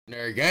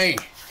Nerd gang.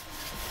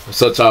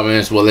 What's up, y'all, man?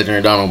 It's what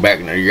Legendary Donald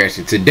back in the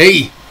reaction.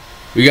 Today,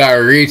 we got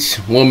a rich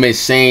woman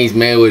sings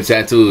man with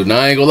tattoos. Now,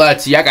 I ain't gonna lie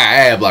to you, I got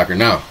ad blocker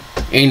now.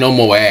 Ain't no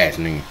more ass,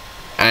 nigga.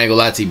 I ain't gonna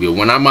lie to you, but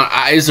when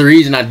it's the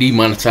reason I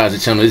demonetized the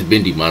channel. It's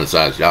been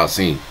demonetized, y'all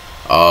seen.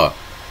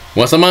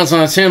 Once I'm on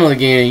the channel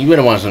again, you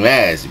better want some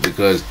ads,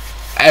 because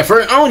at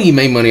first, I don't even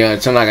make money on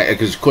the channel,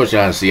 because of course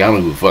y'all see, I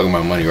don't give a fuck about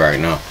my money right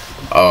now.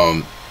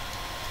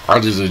 I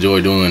just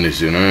enjoy doing this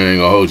shit. I ain't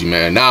gonna hold you,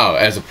 man. Now,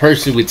 as a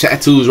person with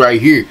tattoos right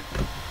here,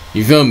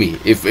 you feel me?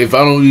 If I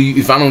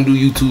don't do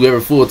YouTube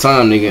every full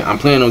time, nigga, I'm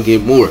planning on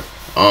getting more.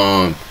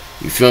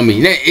 You feel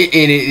me?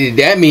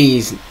 That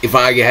means if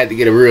I had to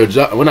get a real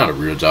job, well, not a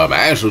real job, an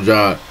actual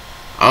job,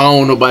 I don't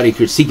want nobody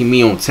critiquing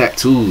me on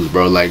tattoos,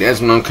 bro. Like,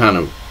 that's when I'm kind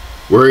of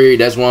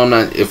worried. That's why I'm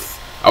not. If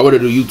I were to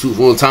do YouTube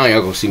full time,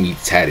 y'all gonna see me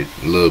tatted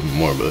a little bit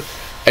more. But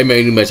hey,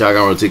 man, you bet y'all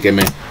got to take that,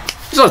 man.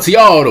 It's up to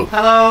y'all though.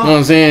 Hello. You know what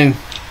I'm saying?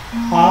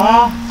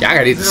 Y'all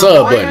gotta hit the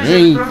sub button.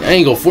 I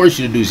ain't gonna force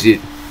you to do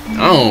shit.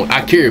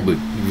 I care, but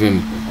you feel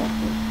me?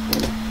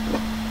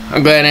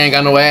 I'm glad I ain't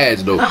got no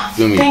ads though.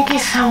 Feel me? Thank you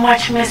so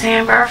much, Miss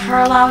Amber, for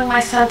allowing my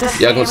son to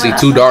stay. Y'all gonna see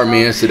two Dhar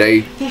men today.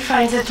 He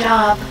finds a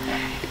job.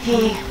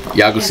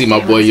 Y'all gonna see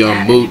my boy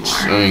Young Mooch.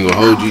 I ain't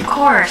gonna hold you. Of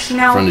course, you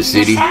know, from the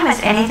city. If Sam is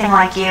anything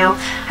like you,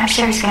 I'm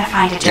sure he's gonna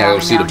find a job. Y'all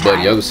gonna see the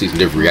buddy. Y'all gonna see some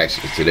different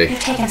reactions today. You've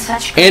taken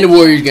such and the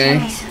Warriors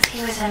game. Since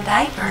he was in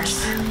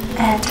diapers,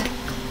 and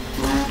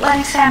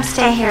letting Sam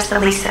stay here is the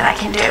least that I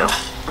can do.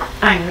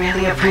 I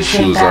really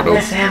appreciate that,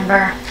 Miss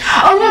Amber.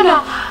 Oh,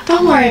 no.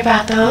 Don't worry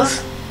about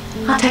those.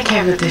 I'll take care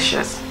of the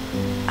dishes.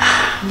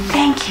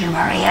 Thank you,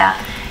 Maria.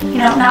 You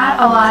know, not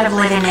a lot of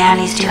living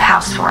nannies do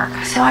housework,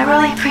 so I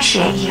really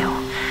appreciate you.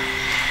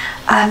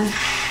 I'm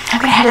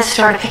gonna head to the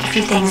store to pick a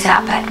few things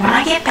up, but when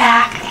I get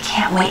back, I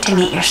can't wait to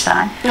meet your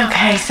son.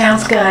 Okay,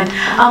 sounds good.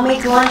 I'll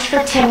make lunch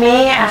for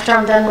Timmy after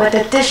I'm done with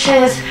the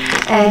dishes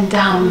and,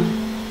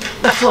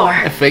 the floor.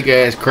 That fake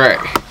ass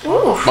crack.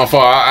 Ooh. My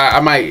fault. I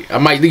might.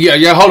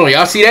 Yeah. Hold on.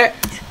 Y'all see that?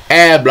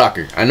 Ad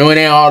blocker. I know it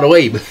ain't all the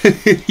way, but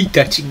he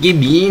thought you give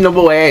me no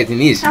more ads in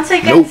this. Sounds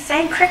like you got the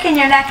same crick in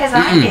your neck as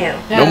I do.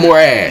 No more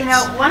ads. You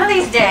know, one of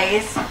these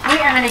days, we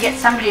are going to get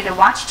somebody to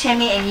watch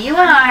Timmy, and you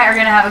and I are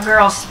going to have a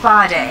girls'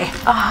 spa day.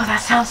 Oh,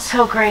 that sounds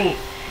so great.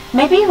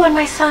 Maybe you and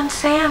my son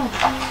Sam.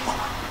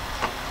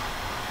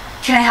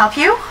 Can I help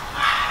you?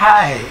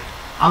 Hi.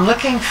 I'm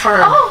looking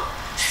for... Oh,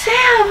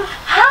 Sam.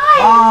 Hi.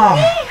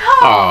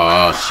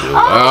 Oh, shit.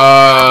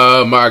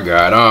 Oh, my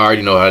God. I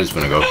already know how this is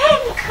going to go.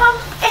 Come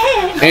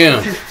in.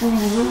 Damn. So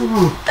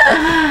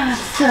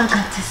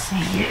good to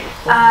see you.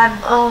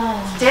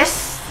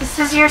 This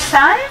is your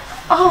son?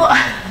 Oh,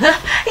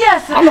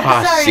 yes. I don't know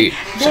how to see it.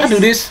 Should I do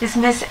this? Is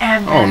Miss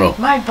Amber, I don't know.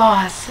 my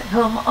boss,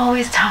 who I'm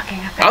always talking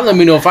about. I'll let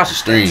me know if I should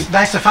stream. It's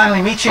nice to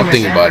finally meet you, I'm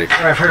thinking about it.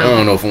 I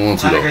don't know if I want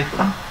to, though.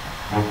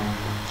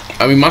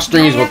 I mean, my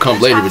stream's going to come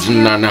later, but just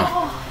not now.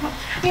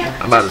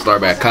 I'm about to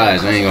start back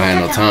college. I ain't going to have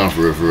no time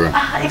for real, Sure.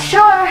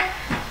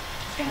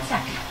 Wait a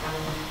second.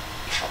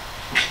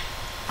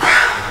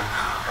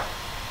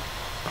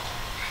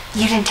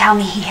 You didn't tell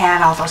me he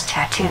had all those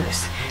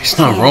tattoos. It's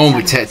not wrong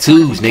with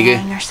tattoos, nigga.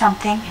 Or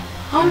something.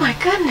 Oh my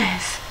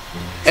goodness.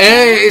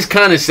 And it's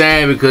kind of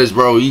sad because,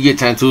 bro, you get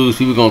tattoos,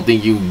 people gonna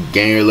think you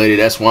gang related.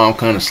 That's why I'm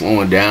kind of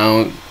slowing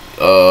down.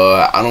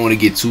 I don't want to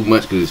get too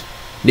much because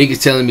niggas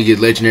telling me get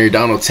Legendary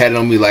Donald tatted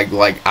on me like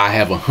I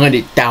have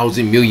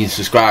 100,000 million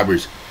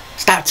subscribers.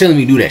 Stop telling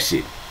me to do that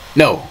shit.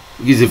 No,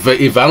 because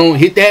if I don't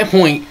hit that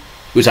point,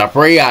 which I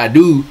pray I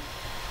do,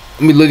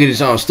 let me look at this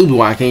on stupid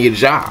why I can't get a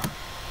job.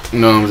 You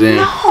know what I'm saying?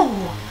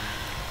 No,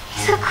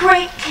 he's a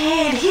great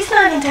kid. He's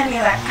not into any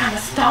of that kind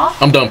of stuff.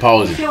 I'm done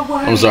pausing.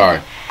 I'm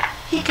sorry.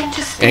 He can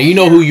just. And you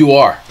know who you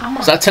are.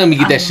 Stop telling me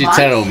to get that shit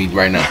tatted on me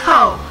right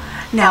now.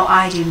 No,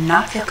 I do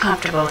not feel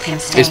comfortable with him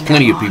staying. There's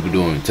plenty of people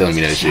telling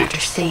me that shit. After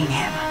seeing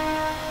him.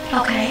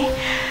 Okay.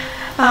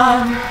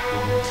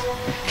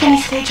 Can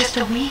he stay just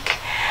a week?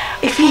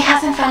 If he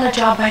hasn't found a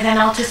job by then,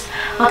 I'll get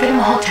him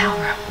a hotel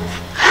room.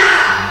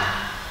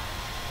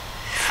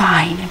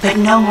 Fine, but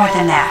no more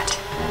than that.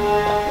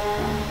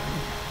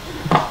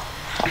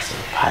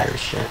 Pirate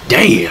shit.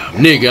 Damn,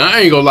 nigga,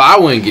 I ain't gonna lie, I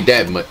wouldn't get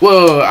that much.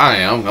 Well,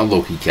 I'm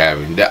low-key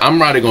capping. I'm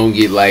probably gonna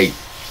get like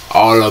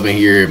all up in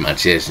here in my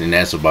chest, and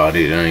that's about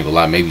it. I ain't gonna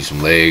lie, maybe some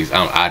legs.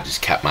 I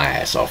just cap my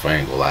ass off. I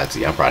ain't gonna lie to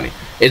you.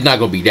 It's not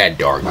gonna be that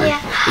dark, but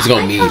it's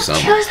gonna mean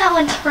something. Who's that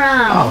one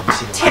from?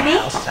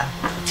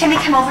 Timmy,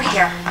 come over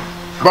here.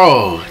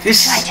 Bro,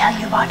 this. Can I tell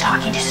you about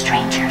talking to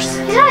strangers?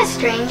 He's not a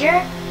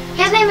stranger.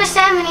 His name is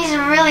Sam and he's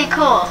really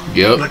cool.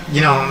 Yep. But,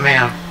 you know,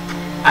 ma'am,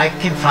 I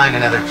can find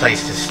another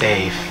place to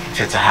stay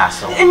if it's a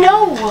hassle.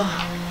 No,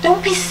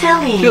 don't be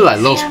silly. Feel like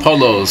Los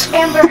Polos.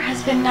 Amber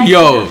has been nice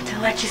enough to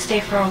let you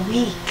stay for a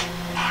week.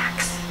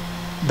 Max.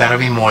 That'll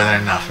be more than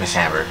enough, Miss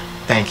Amber.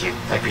 Thank you.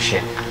 I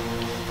appreciate it.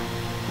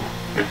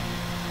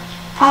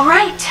 All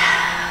right.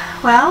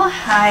 Well,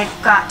 I've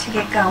got to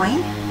get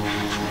going.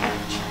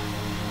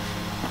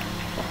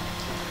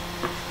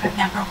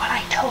 Remember what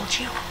I told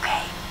you,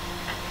 okay?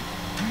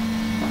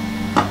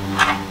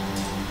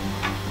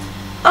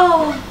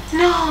 Oh,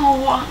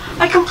 No,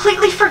 I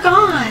completely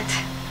forgot.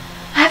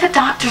 I have a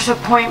doctor's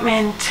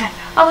appointment.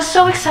 I was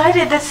so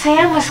excited that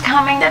Sam was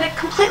coming that it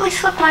completely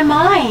slipped my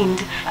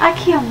mind. I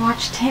can't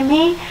watch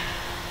Timmy.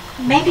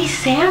 Maybe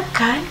Sam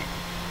could.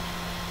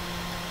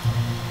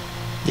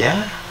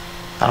 Yeah,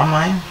 I don't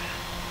mind.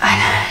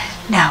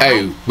 No.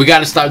 Hey, we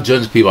gotta stop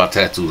judging people on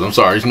tattoos. I'm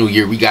sorry, it's New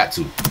Year. We got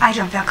to. I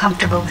don't feel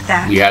comfortable with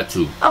that. We have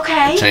to.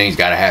 Okay. The change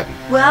gotta happen.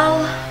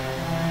 Well,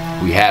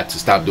 We have to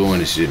stop doing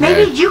this shit, man.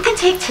 maybe you can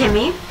take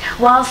Timmy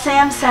while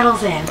Sam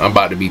settles in. I'm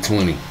about to be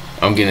 20.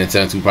 I'm getting a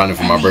tattoo probably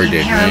for my And leave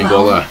birthday. him I here ain't gonna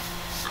alone? lie.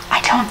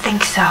 I don't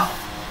think so.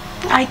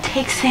 I'd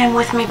take Sam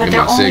with me, but Give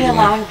they're my only signal.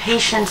 allowing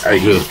patients. Hey,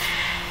 good.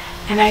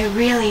 And I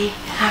really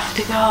have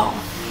to go.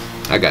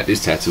 I got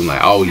this tattoo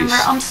like always.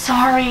 Remember, I'm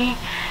sorry.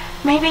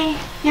 Maybe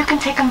you can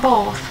take them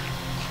both.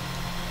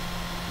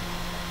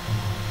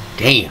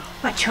 Damn.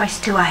 What choice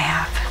do I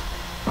have?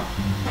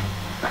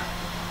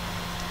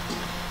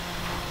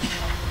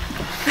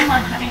 Come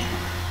on, honey.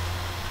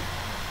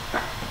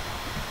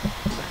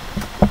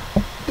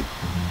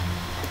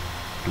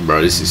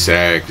 Bro, this is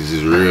sad because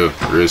it's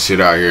real shit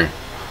out here.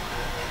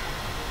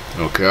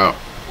 Okay.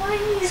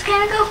 He's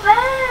gonna go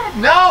back.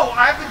 No,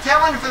 I've been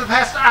telling you for the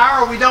past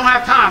hour we don't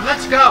have time.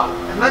 Let's go.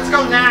 And let's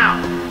go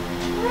now.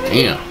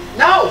 Damn.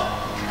 No!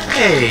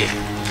 Hey,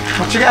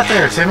 what you got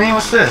there, Timmy?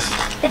 What's this?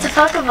 It's a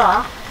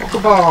Pokeball.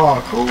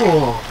 Pokeball,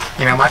 cool.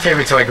 You know, my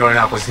favorite toy growing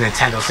up was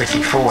Nintendo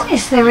 64.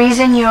 Is the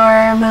reason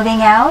you're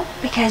moving out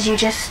because you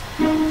just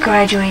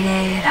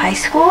graduated high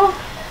school?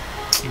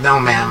 No,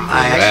 ma'am.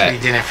 I Alright. actually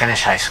didn't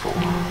finish high school.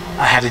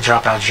 I had to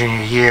drop out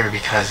junior year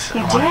because...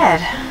 You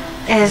did.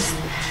 Is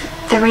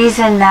the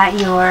reason that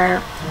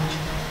you're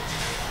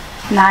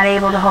not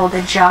able to hold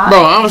a job?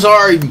 Bro, I'm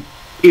sorry.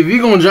 If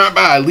you're gonna jump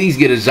out, at least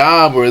get a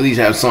job or at least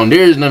have something.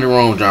 There's nothing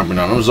wrong with jumping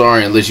out. I'm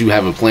sorry, unless you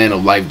have a plan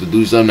of life to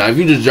do something. Now, if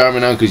you're just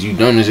jumping out because you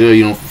dumb as hell,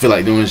 you don't feel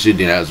like doing shit,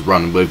 then that's a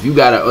problem. But if you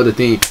got other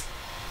thing,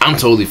 I'm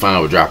totally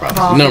fine with dropouts.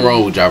 There's nothing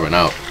wrong with dropping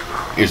out.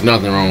 There's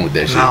nothing wrong with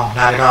that shit. No,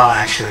 not at all,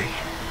 actually.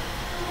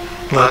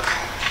 Look,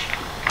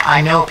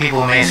 I know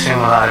people may assume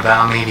a lot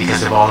about me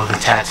because of all of the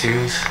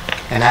tattoos,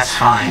 and that's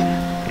fine.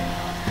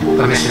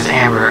 But Mrs.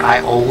 Amber, I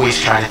always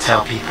try to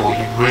tell people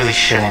you really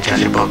shouldn't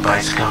judge a book by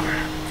its cover.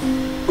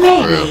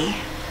 Maybe.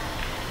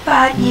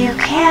 But you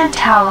can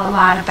tell a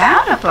lot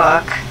about a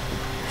book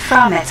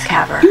from its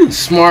cover. You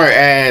smart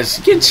ass.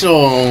 Get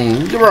your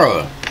own.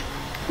 Bro.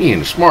 You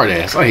ain't a smart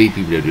ass. I hate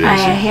people that do that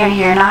I shit. hear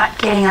you're not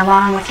getting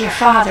along with your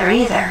father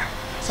either.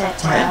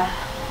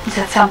 Is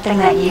it something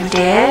that you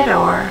did,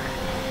 or?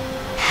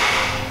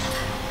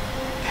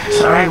 If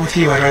it's alright with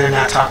you, I'd rather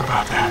not talk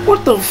about that.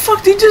 What the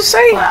fuck did you just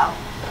say? Well,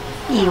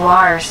 you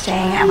are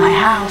staying at my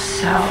house,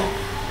 so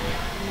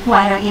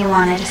why don't you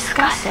want to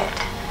discuss it?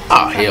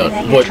 Oh, hell.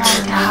 That you're What?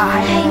 trying to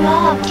hide. Hey,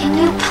 Mom, can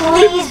you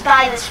please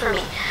buy this for me?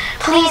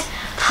 Please,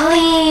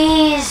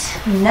 please.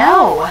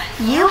 No,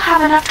 you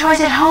have enough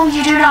toys at home.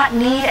 You do not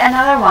need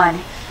another one.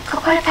 Go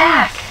put it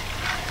back.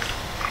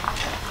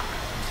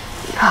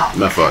 Oh,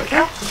 My fault.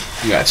 go.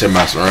 You gotta check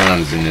my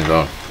surroundings in this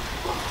though.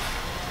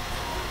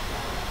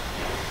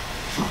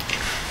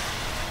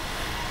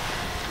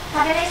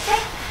 What did I say?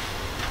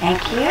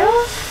 Thank you.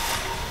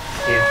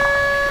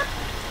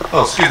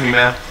 Oh, excuse me,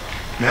 ma'am.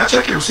 May I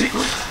check your receipt,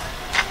 please?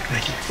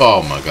 Thank you.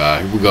 Oh my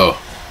god, here we go.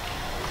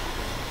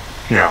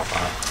 Here, I'll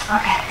fine.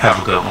 Okay.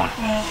 Have a good one.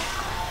 Hey.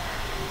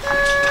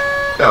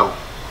 Yo,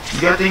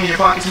 you got anything in your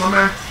pockets, my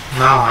man?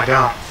 No, I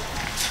don't.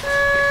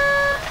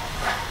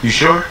 You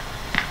sure?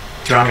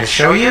 Do you want me to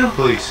show you?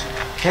 Please.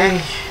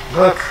 Okay,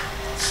 look.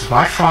 This is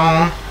my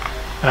phone.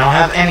 I don't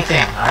have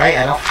anything, alright?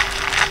 I don't...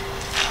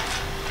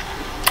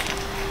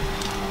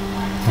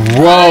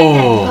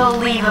 Whoa.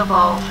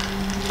 Unbelievable.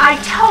 I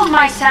told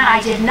my son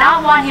I did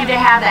not want him to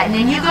have that, and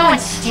then you go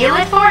and steal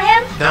it for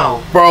him?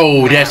 No.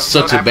 Bro, that's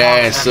such Look, a bad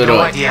I have no setup.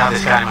 idea how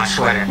this got in my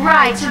sweater.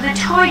 Right, so the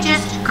toy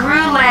just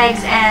grew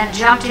legs and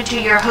jumped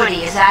into your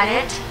hoodie, is that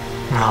it?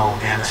 No,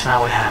 man, that's not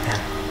what happened.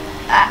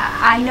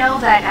 I know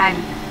that I'm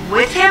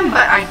with him,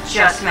 but I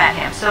just met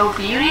him, so if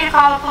you need to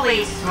call the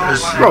police...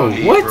 There's Bro, no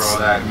need what? for all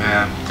that,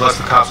 man. Plus,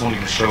 the cops won't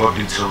even show up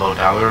due to the low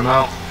dollar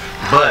amount.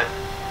 But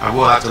I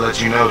will have to let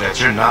you know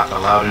that you're not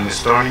allowed in this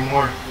store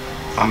anymore.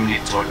 I'm gonna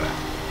need the toy back.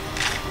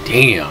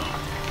 Damn.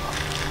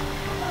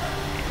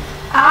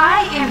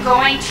 I am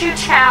going to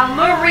tell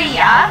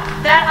Maria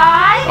that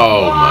I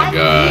Oh, my want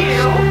God.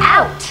 you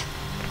out.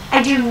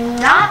 I do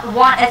not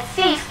want a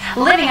thief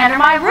living under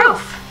my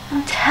roof.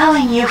 I'm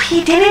telling you,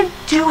 he didn't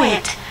do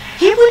it.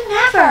 He would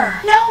never.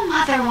 No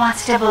mother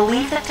wants to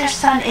believe that their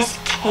son is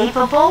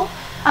capable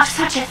of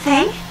such a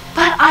thing,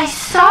 but I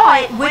saw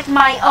it with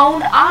my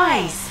own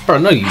eyes. Bro,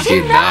 no, you I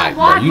did do not, not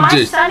bro. want You my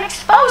just. son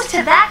exposed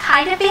to that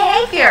kind of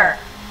behavior.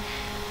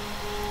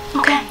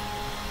 Okay.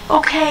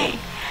 Okay.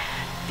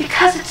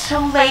 Because it's so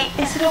late,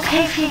 is it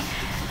okay if he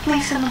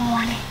leaves in the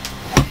morning?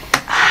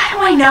 How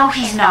do I know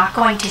he's not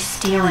going to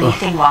steal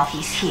anything while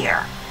he's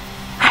here?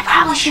 I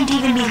probably shouldn't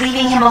even be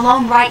leaving him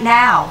alone right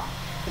now.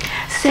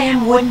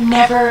 Sam would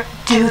never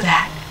do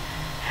that.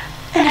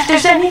 And if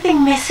there's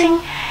anything missing,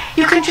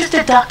 You can just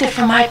deduct it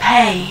from my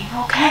pay,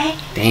 okay?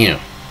 Damn.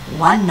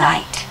 One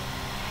night.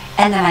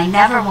 And then I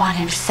never want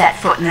him to set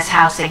foot in this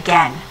house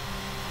again.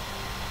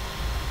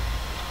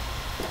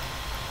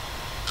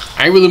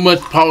 Ain't really much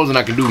pausing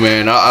I can do,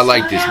 man. I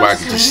like this where I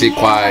can just sit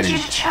quiet and,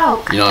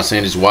 you know what I'm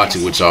saying, just watch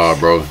it with y'all,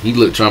 bro. He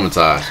looked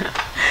traumatized.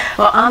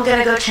 Well, I'm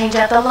gonna go change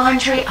out the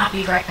laundry. I'll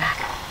be right back.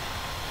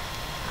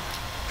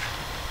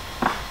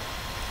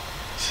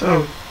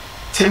 So,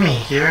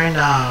 Timmy, you're in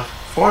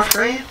 4th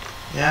grade?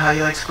 Yeah, how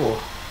you like school?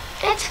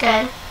 It's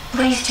good.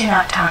 Please do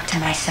not talk to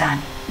my son.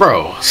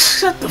 Bro,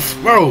 shut the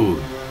bro.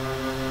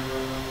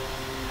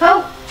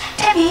 Oh,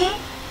 Timmy, you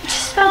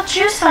just spilled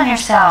juice on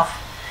yourself.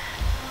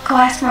 Go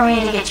ask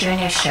Maria to get you a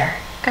new shirt.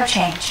 Go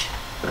change.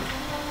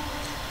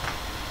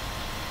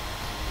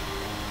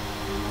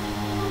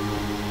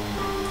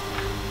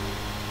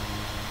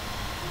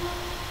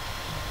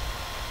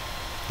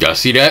 Y'all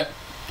see that?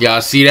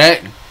 Y'all see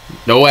that?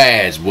 No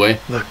ads, boy.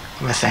 Look,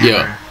 Miss Amber.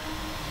 Yeah.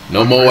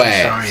 No I'm more really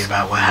ads. sorry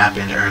about what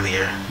happened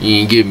earlier. You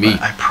ain't get me.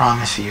 But I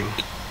promise you,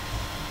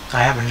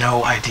 I have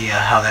no idea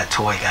how that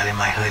toy got in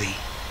my hoodie.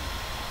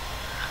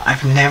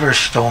 I've never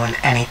stolen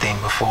anything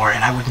before,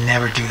 and I would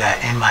never do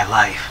that in my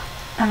life.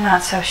 I'm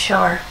not so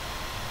sure.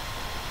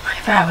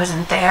 If I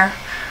wasn't there,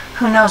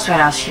 who knows what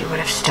else you would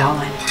have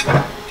stolen.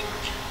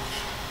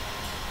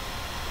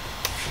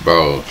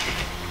 Bro.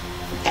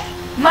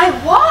 My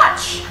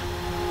watch!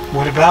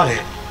 What about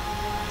it?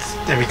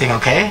 Is everything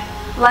okay?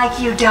 Like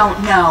you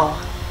don't know.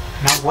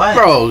 Not what?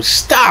 Bro, Man,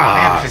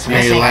 stop. if it's Man,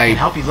 missing, I can like,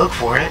 help you look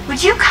for it.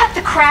 Would you cut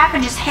the crap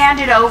and just hand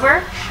it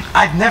over?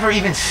 I've never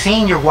even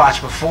seen your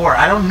watch before.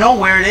 I don't know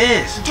where it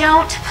is.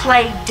 Don't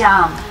play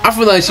dumb. I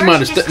feel like she might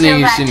have First you stuck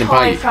niggas steal in the that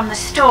toy pocket. from the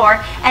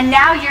store, and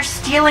now you're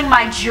stealing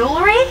my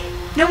jewelry?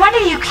 No wonder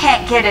you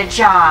can't get a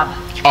job.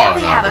 You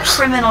probably have a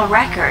criminal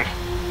record.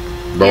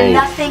 Bro, You're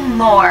nothing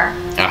more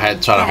I had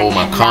to try to than hold a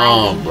my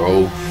calm, conniving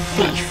bro.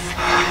 thief.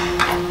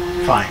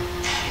 Fine.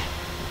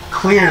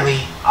 Clearly,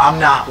 I'm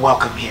not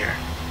welcome here.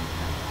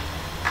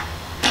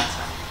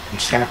 I'm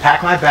just gonna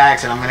pack my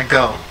bags and I'm gonna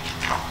go.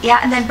 Yeah,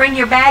 and then bring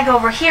your bag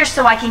over here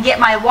so I can get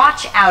my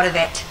watch out of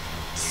it.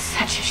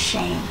 Such a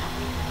shame.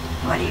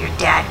 Whether your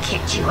dad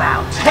kicked you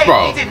out. Hey,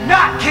 Bro. he did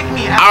not kick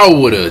me out. I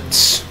would've.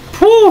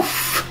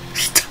 Poof.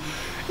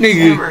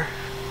 Nigga. Amber,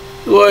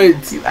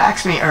 What? you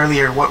asked me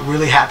earlier what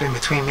really happened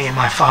between me and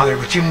my father,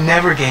 but you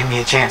never gave me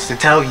a chance to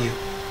tell you.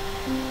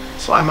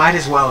 So I might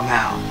as well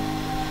now.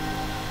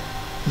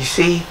 You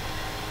see,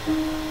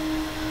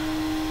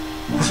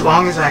 as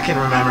long as I can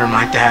remember,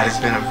 my dad has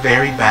been a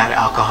very bad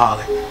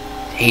alcoholic.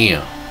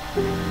 Damn.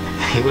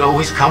 He would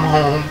always come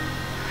home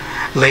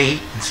late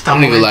and That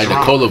stumble nigga in like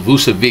drunk. Nikola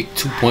Vucevic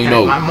And if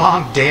 2.0. my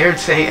mom dared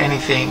say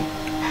anything,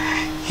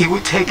 he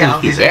would take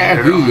out his Bad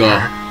anger on dude, y'all.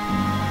 her.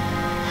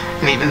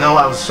 And even though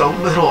I was so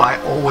little, I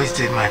always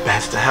did my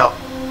best to help.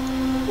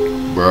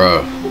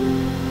 Bruh.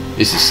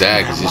 This is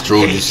sad because this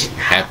truly just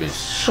happened.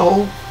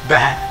 So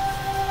bad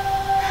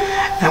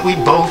that we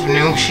both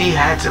knew she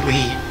had to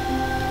leave.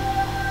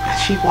 And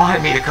she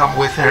wanted me to come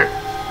with her.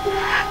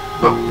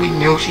 But we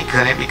knew she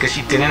couldn't because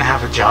she didn't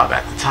have a job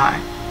at the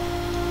time.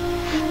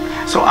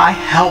 So I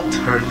helped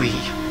her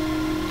leave.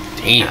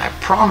 And I Damn.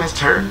 promised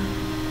her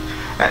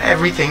that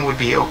everything would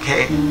be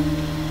okay.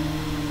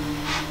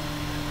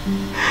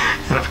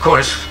 And of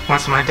course,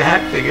 once my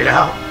dad figured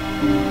out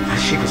that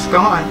she was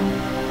gone,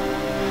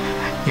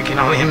 you can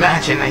only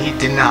imagine that he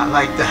did not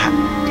like that.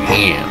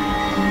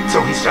 Damn. So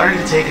he started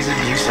to take his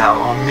abuse out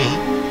on me.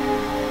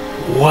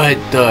 What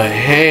the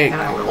heck?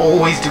 And I would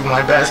always do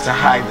my best to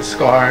hide the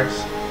scars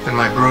and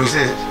my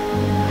bruises.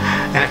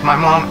 And if my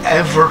mom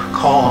ever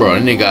called, Bro,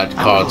 that nigga got to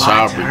I call would lie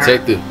child to her.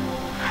 protector.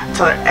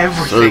 tell her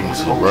everything was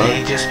Services, bro.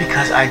 okay just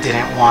because I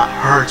didn't want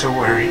her to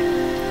worry.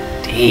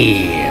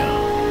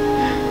 Damn.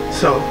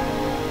 So,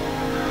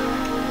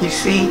 you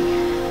see,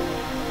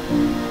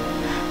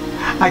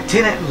 I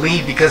didn't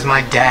leave because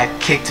my dad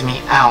kicked me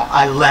out.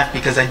 I left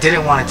because I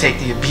didn't want to take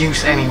the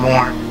abuse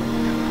anymore.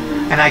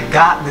 And I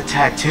got the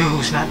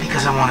tattoos not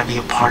because I want to be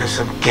a part of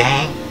some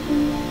gang,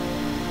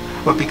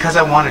 but because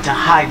I wanted to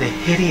hide the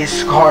hideous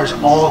scars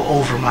all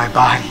over my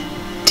body.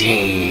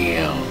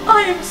 Damn.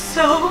 I am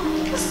so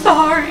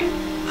sorry,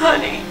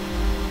 honey.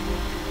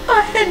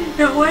 I had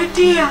no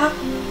idea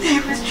he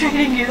was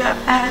treating you that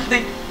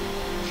badly.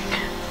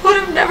 Would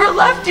have never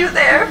left you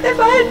there if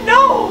I had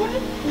known.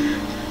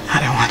 I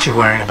didn't want you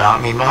worrying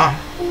about me, Mom.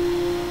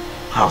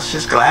 I was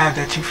just glad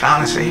that you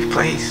found a safe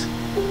place.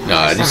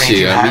 Nah, Just this to make shit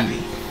you got happy. me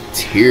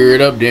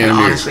teared up And damn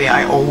near. honestly,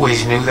 I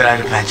always knew that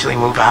I'd eventually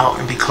move out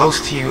and be close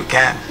to you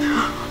again.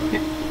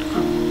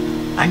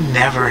 I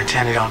never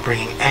intended on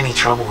bringing any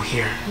trouble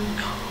here.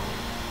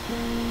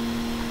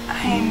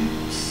 I'm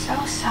so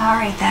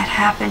sorry that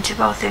happened to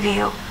both of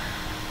you.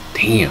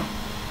 Damn.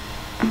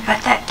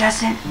 But that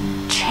doesn't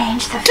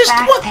change the Just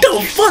fact what that the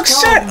you fuck?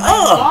 stole Shut my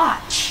up.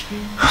 watch.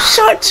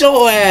 Shut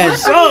your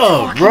ass What are you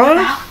up, talking bro.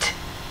 about?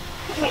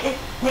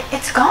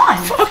 It's gone.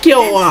 Fuck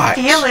your watch.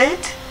 Feel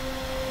it.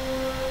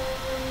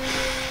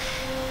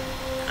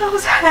 I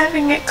was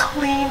having it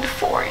cleaned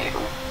for you.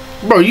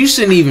 Bro, you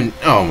shouldn't even.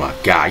 Oh my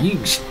god, you.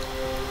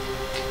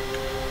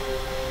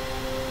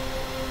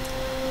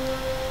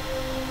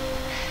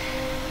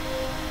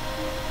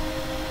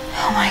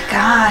 Oh my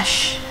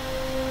gosh.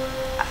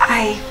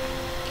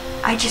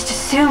 I just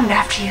assumed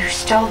after you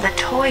stole the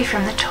toy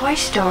from the toy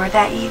store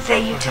that you For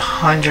the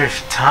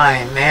 100th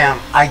time, ma'am,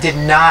 I did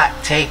not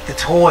take the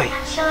toy.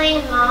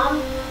 Actually,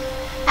 Mom,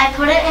 I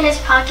put it in his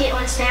pocket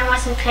when Sam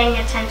wasn't paying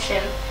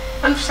attention.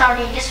 I'm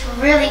sorry, he just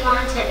really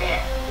wanted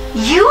it.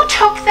 You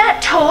took that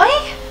toy?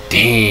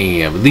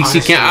 Damn, at least Honestly,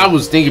 he can't. I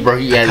was thinking, bro,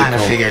 he I had kind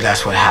of it. figured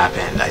that's what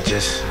happened. I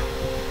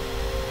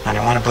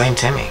didn't want to blame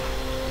Timmy.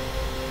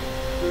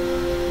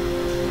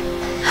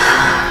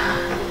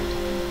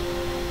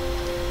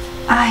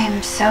 I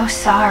am so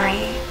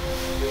sorry.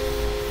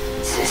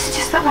 It's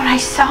just that when I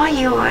saw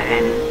you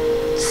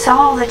and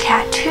saw the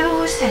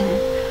tattoos and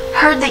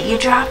heard that you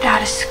dropped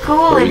out of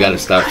school, Bro, and you gotta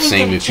stop couldn't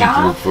shaming get a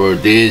people job, for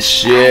this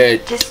I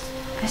shit. just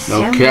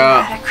assumed you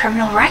cap. had a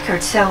criminal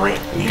record, so it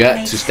You it got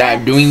made to stop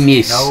sense. doing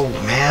this. No,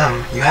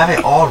 ma'am, you have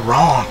it all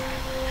wrong.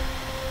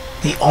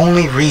 The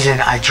only reason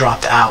I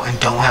dropped out and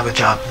don't have a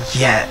job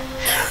yet,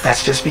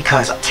 that's just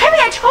because... Timmy,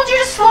 I told you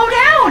to slow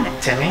down.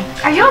 Timmy?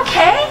 Are you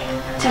okay?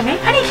 Timmy,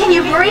 honey, can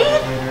you breathe?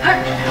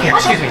 Here,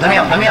 excuse me, let me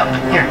up.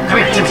 Here, come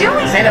here, What are you Timmy.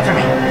 doing? Stand up for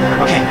me.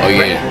 Okay. Oh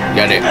yeah,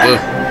 got it.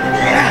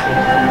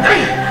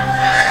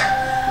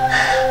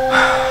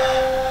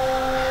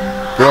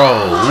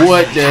 Bro,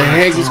 what the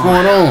heck is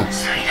going on?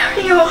 Sweetheart,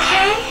 are you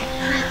okay?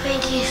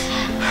 Thank you,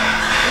 Sam.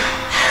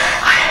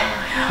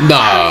 I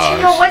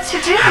don't know Nah. what to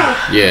do.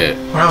 Yeah.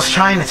 What I was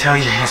trying to tell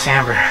you, Miss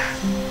Amber,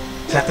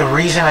 is that the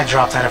reason I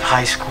dropped out of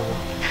high school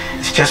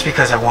is just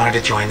because I wanted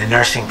to join the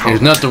nursing There's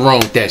program. nothing wrong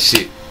with that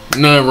shit.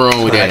 Nothing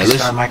wrong with But I that. could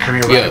start my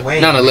career right away.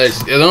 Not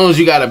unless, as long as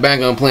you got a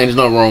backup plan, there's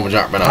nothing wrong with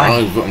dropping out. I don't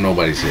give a fuck what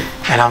nobody said.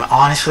 And I'm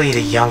honestly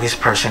the youngest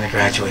person to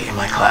graduate in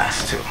my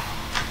class, too.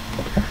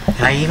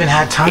 And I even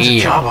had tons Damn.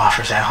 of job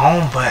offers at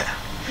home, but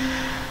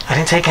I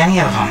didn't take any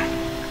of them.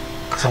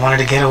 Because I wanted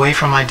to get away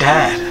from my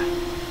dad.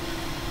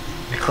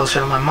 Be closer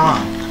to my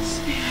mom.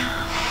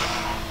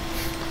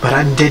 But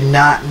I did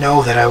not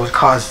know that I would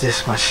cause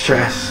this much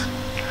stress.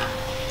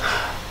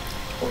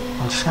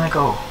 I'm just gonna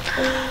go.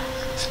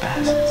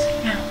 Spaz.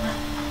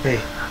 Hey,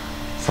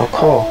 so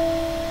cool.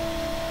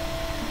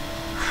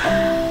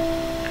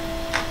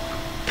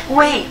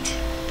 Wait.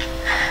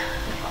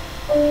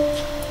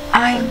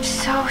 I'm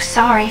so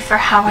sorry for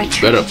how I You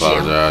better treated you.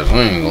 apologize.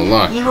 I ain't gonna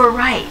lie. You were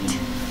right.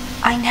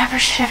 I never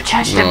should have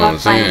judged No, a I'm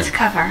book by saying. its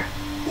cover.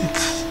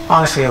 It's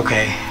honestly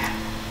okay.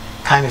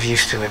 Kind of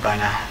used to it by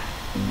now.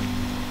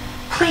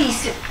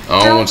 Please,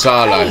 I don't want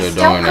Tyler out here please,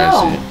 don't doing that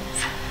go. shit.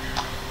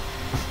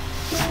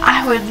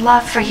 I would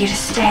love for you to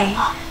stay.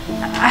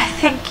 I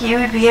think you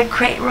would be a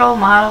great role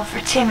model for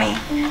Timmy.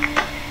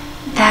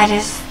 That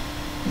is,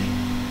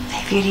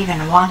 if you'd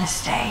even want to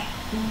stay.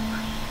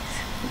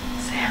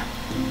 Sam.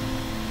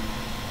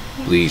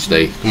 Please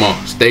stay. Come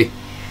on, stay.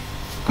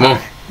 Come on.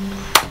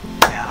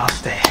 Yeah, I'll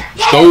stay.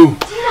 Let's go.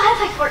 Do you know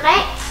how to play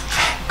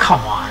Fortnite?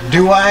 Come on,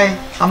 do I?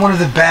 I'm one of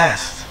the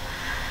best.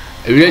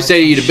 If they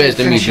say you're the best,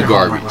 that means Finish you're your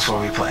homework garbage.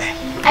 before we play.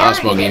 I'll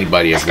smoke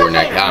anybody at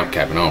Fortnite. I'm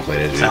capping. I don't play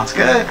that shit. Sounds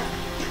good.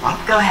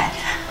 Go ahead.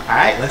 All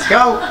right, let's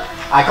go.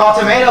 I call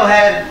Tomato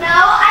Head. No,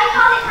 I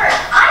called it first.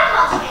 I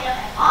called Tomato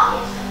Head,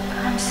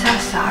 obviously. I'm so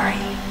sorry.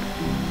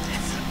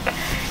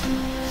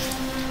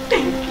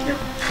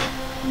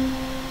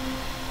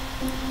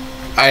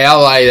 Hey, I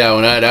like that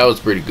one. That was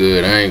pretty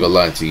good. I ain't gonna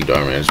lie to you,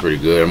 dog, man. It's pretty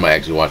good. I might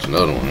actually watch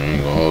another one. I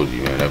ain't gonna hold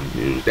you, man.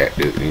 It was that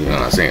good. You know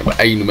what I'm saying? But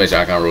hey, you know, make sure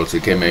I can roll to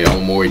the K, man.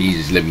 On more of these,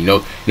 just let me know.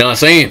 You know what I'm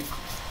saying?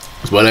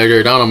 It's what I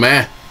heard, Donald,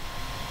 man.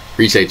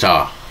 Appreciate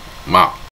y'all. I'm out.